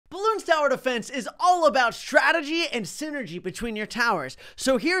tower defense is all about strategy and synergy between your towers.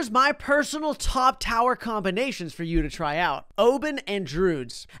 So here's my personal top tower combinations for you to try out. Oban and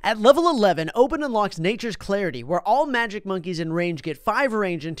Druids. At level 11, Oban unlocks Nature's Clarity, where all magic monkeys in range get 5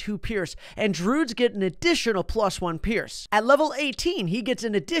 range and 2 pierce, and Druids get an additional +1 pierce. At level 18, he gets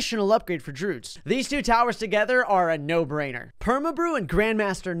an additional upgrade for Druids. These two towers together are a no-brainer. Permabrew and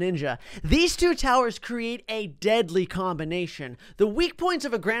Grandmaster Ninja. These two towers create a deadly combination. The weak points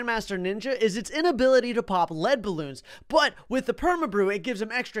of a Grandmaster Ninja is its inability to pop lead balloons, but with the Permabrew, it gives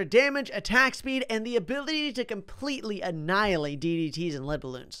him extra damage, attack speed, and the ability to completely annihilate DDTs and lead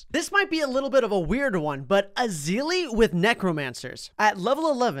balloons. This might be a little bit of a weird one, but Azili with Necromancers. At level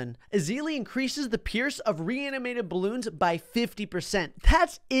 11, Azili increases the pierce of reanimated balloons by 50%.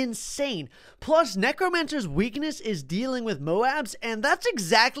 That's insane. Plus, Necromancer's weakness is dealing with Moabs, and that's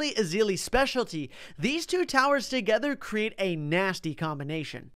exactly Azili's specialty. These two towers together create a nasty combination.